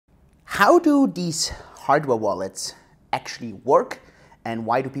How do these hardware wallets actually work, and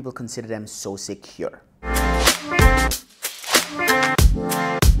why do people consider them so secure?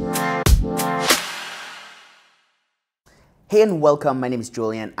 Hey and welcome, my name is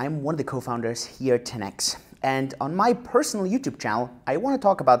Julian. I'm one of the co-founders here at 10x. And on my personal YouTube channel, I want to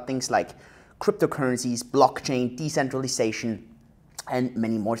talk about things like cryptocurrencies, blockchain, decentralization, and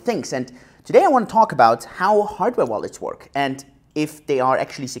many more things. And today I want to talk about how hardware wallets work, and if they are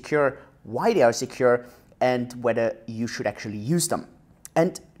actually secure, why they are secure, and whether you should actually use them.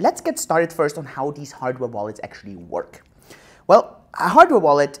 And let's get started first on how these hardware wallets actually work. Well, a hardware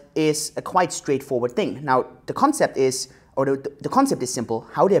wallet is a quite straightforward thing. Now, the concept is simple.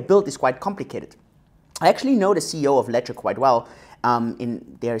 How they're built is quite complicated. I actually know the CEO of Ledger quite well.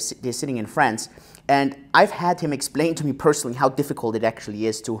 They're sitting in France, and I've had him explain to me personally how difficult it actually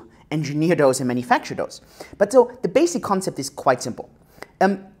is to engineer those and manufacture those. But so the basic concept is quite simple.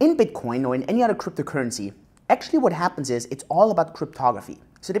 In Bitcoin or in any other cryptocurrency, actually what happens is it's all about cryptography.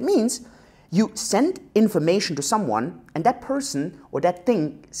 So that means you send information to someone, and that person or that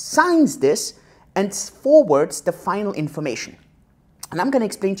thing signs this and forwards the final information. And I'm going to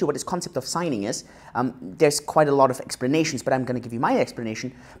explain to you what this concept of signing is. There's quite a lot of explanations, but I'm going to give you my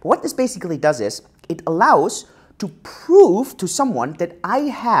explanation. But what this basically does is it allows to prove to someone that I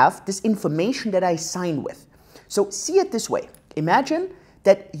have this information that I sign with. So see it this way. Imagine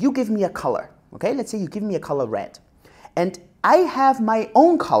that you give me a color. Okay, let's say you give me a color red. And I have my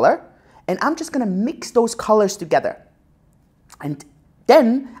own color, and I'm just going to mix those colors together. And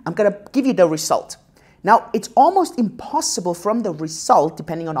then I'm going to give you the result. Now, it's almost impossible from the result,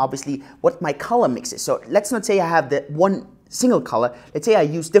 depending on obviously what my color mix is. So let's not say I have the one single color. Let's say I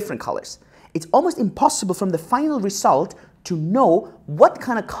use different colors. It's almost impossible from the final result to know what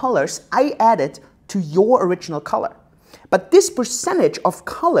kind of colors I added to your original color. But this percentage of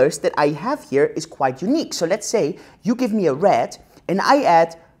colors that I have here is quite unique. So let's say you give me a red, and I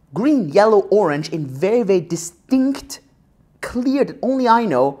add green, yellow, orange in very, very distinct, clear, that only I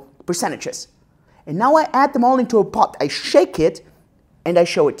know, percentages. And now I add them all into a pot. I shake it, and I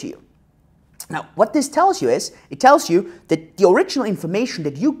show it to you. Now, what this tells you is, it tells you that the original information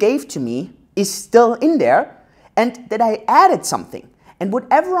that you gave to me is still in there, and that I added something. And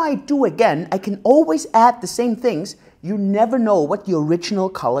whatever I do again, I can always add the same things. You never know what the original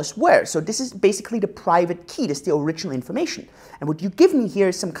colors were. So this is basically the private key. That's the original information. And what you give me here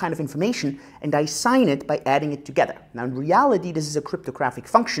is some kind of information, and I sign it by adding it together. Now, in reality, this is a cryptographic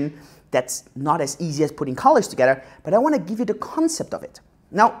function that's not as easy as putting colors together, but I want to give you the concept of it.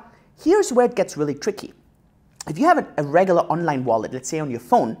 Now, here's where it gets really tricky. If you have a regular online wallet, let's say on your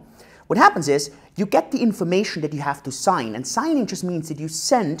phone, what happens is you get the information that you have to sign, and signing just means that you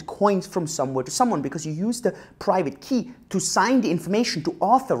send coins from somewhere to someone because you use the private key to sign the information to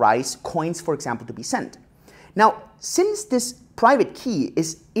authorize coins, for example, to be sent. Now, since this private key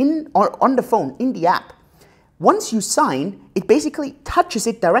is in or on the phone, in the app, once you sign, it basically touches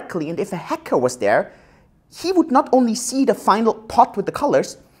it directly, and if a hacker was there, he would not only see the final pot with the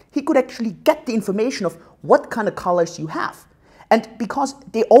colors, he could actually get the information of what kind of colors you have. And because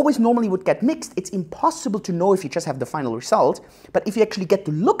they always normally would get mixed, it's impossible to know if you just have the final result. But if you actually get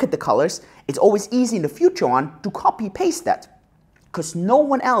to look at the colors, it's always easy in the future on to copy-paste that. Because no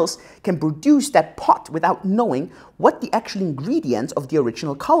one else can produce that pot without knowing what the actual ingredient of the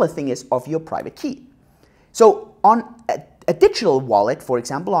original color thing is of your private key. So on a digital wallet, for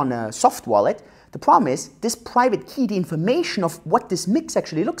example, on a soft wallet, the problem is this private key, the information of what this mix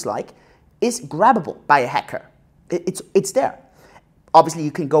actually looks like, is grabbable by a hacker. It's there. Obviously,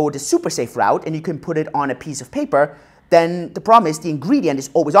 you can go the super safe route and you can put it on a piece of paper. Then the problem is the ingredient is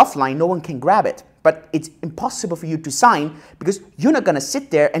always offline. No one can grab it. But it's impossible for you to sign because you're not going to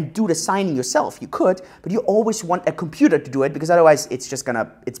sit there and do the signing yourself. You could, but you always want a computer to do it because otherwise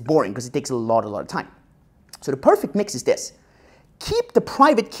it's boring because it takes a lot of time. So the perfect mix is this. Keep the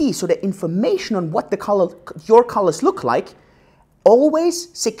private key so the information on what your colors look like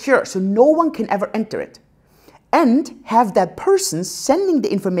always secure so no one can ever enter it. And have that person sending the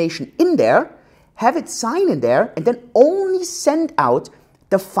information in there, have it sign in there, and then only send out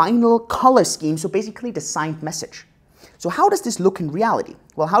the final color scheme, so basically the signed message. So how does this look in reality?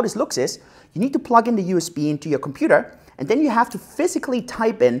 Well, how this looks is, you need to plug in the USB into your computer, and then you have to physically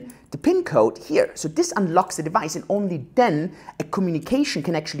type in the PIN code here. So this unlocks the device, and only then a communication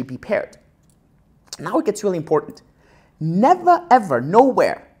can actually be paired. Now it gets really important. Never, ever,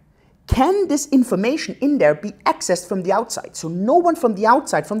 nowhere can this information in there be accessed from the outside? So no one from the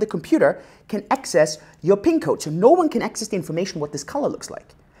outside, from the computer, can access your PIN code. So no one can access the information what this color looks like.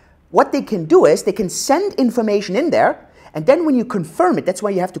 What they can do is they can send information in there, And then when you confirm it, that's why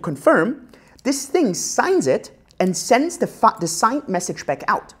you have to confirm, this thing signs it and sends the signed message back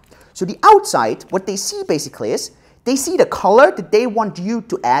out. So the outside, what they see basically is, they see the color that they want you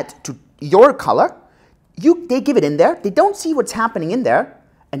to add to your color. They give it in there, they don't see what's happening in there,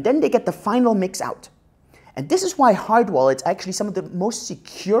 and then they get the final mix out. And this is why hard wallets are actually some of the most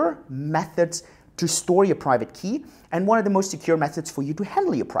secure methods to store your private key, and one of the most secure methods for you to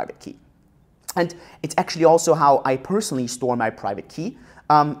handle your private key. And it's actually also how I personally store my private key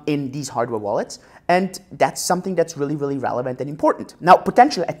in these hardware wallets. And that's something that's really, really relevant and important. Now,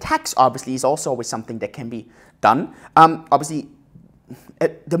 potential attacks obviously is also always something that can be done. Obviously,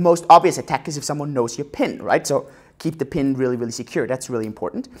 the most obvious attack is if someone knows your PIN, right? So keep the PIN really, really secure. That's really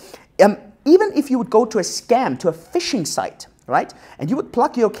important. Even if you would go to a scam, to a phishing site, right? And you would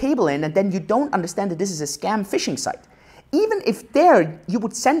plug your cable in and then you don't understand that this is a scam phishing site. Even if there you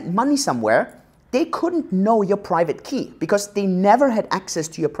would send money somewhere, they couldn't know your private key because they never had access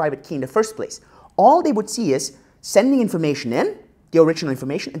to your private key in the first place. All they would see is sending information in, the original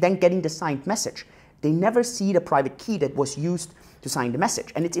information, and then getting the signed message. They never see the private key that was used to sign the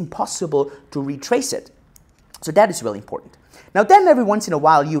message, and it's impossible to retrace it. So that is really important. Now then every once in a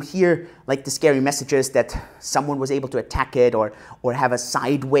while you hear like the scary messages that someone was able to attack it or have a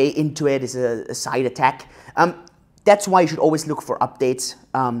side way into it, is a side attack. That's why you should always look for updates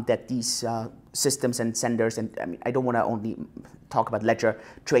that these systems and senders, and I mean, I don't want to only talk about Ledger.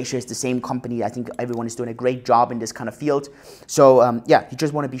 Tracer is the same company. I think everyone is doing a great job in this kind of field. So yeah, you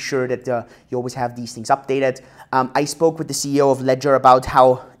just want to be sure that you always have these things updated. I spoke with the CEO of Ledger about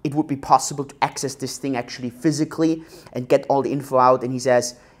how it would be possible to access this thing actually physically and get all the info out. And he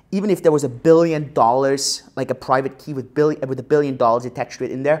says, even if there was $1 billion, like a private key with $1 billion attached to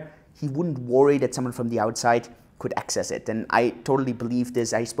it in there, he wouldn't worry that someone from the outside could access it. And I totally believe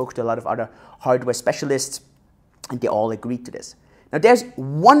this. I spoke to a lot of other hardware specialists and they all agreed to this. Now there's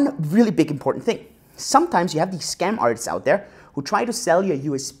one really big important thing. Sometimes you have these scam artists out there who try to sell you a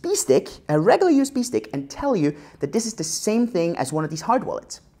USB stick, a regular USB stick, and tell you that this is the same thing as one of these hard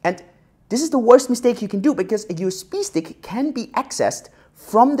wallets. And this is the worst mistake you can do because a USB stick can be accessed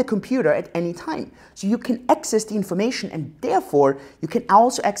from the computer at any time. So you can access the information and therefore you can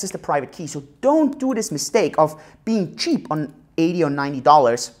also access the private key. So don't do this mistake of being cheap on $80 or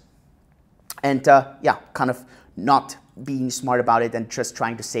 $90 and yeah, kind of not being smart about it and just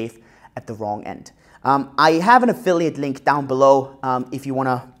trying to save at the wrong end. I have an affiliate link down below if you want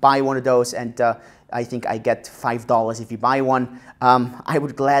to buy one of those, and I think I get $5 if you buy one. I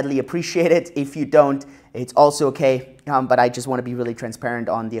would gladly appreciate it. If you don't, it's also okay, but I just want to be really transparent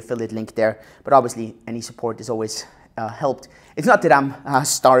on the affiliate link there. But obviously, any support is always helped. It's not that I'm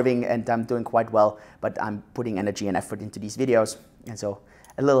starving and I'm doing quite well, but I'm putting energy and effort into these videos, and so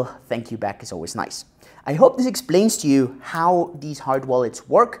a little thank you back is always nice. I hope this explains to you how these hard wallets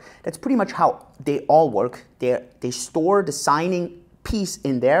work. That's pretty much how they all work. They store the signing piece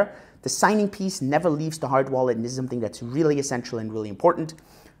in there. The signing piece never leaves the hard wallet, and this is something that's really essential and really important.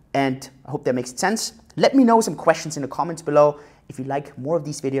 And I hope that makes sense. Let me know some questions in the comments below. If you like more of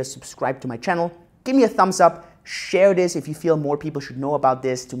these videos, subscribe to my channel. Give me a thumbs up. Share this if you feel more people should know about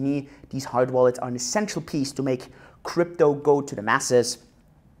this. To me, these hard wallets are an essential piece to make crypto go to the masses.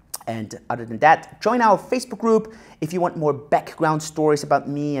 And other than that, join our Facebook group if you want more background stories about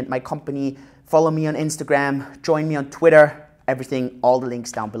me and my company. Follow me on Instagram, join me on Twitter, everything, all the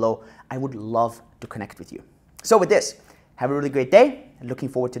links down below. I would love to connect with you. So with this, have a really great day and looking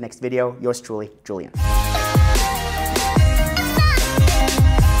forward to the next video. Yours truly, Julian.